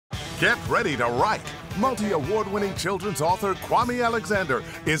Get ready to write. Multi-award-winning children's author Kwame Alexander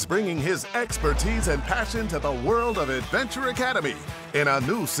is bringing his expertise and passion to the world of Adventure Academy in a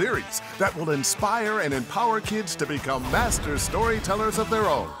new series that will inspire and empower kids to become master storytellers of their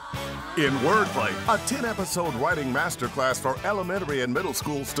own. In WordPlay, a 10-episode writing masterclass for elementary and middle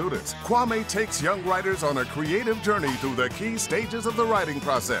school students, Kwame takes young writers on a creative journey through the key stages of the writing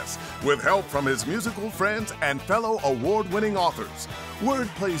process, with help from his musical friends and fellow award-winning authors.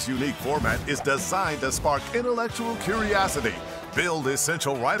 WordPlay's unique format is designed to spark intellectual curiosity, build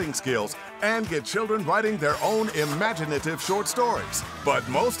essential writing skills, and get children writing their own imaginative short stories. But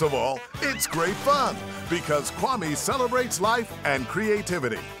most of all, it's great fun, because Kwame celebrates life and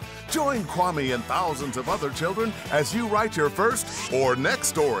creativity. Join Kwame and thousands of other children as you write your first or next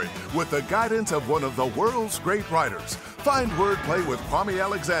story with the guidance of one of the world's great writers. Find WordPlay with Kwame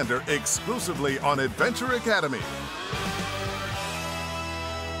Alexander exclusively on Adventure Academy.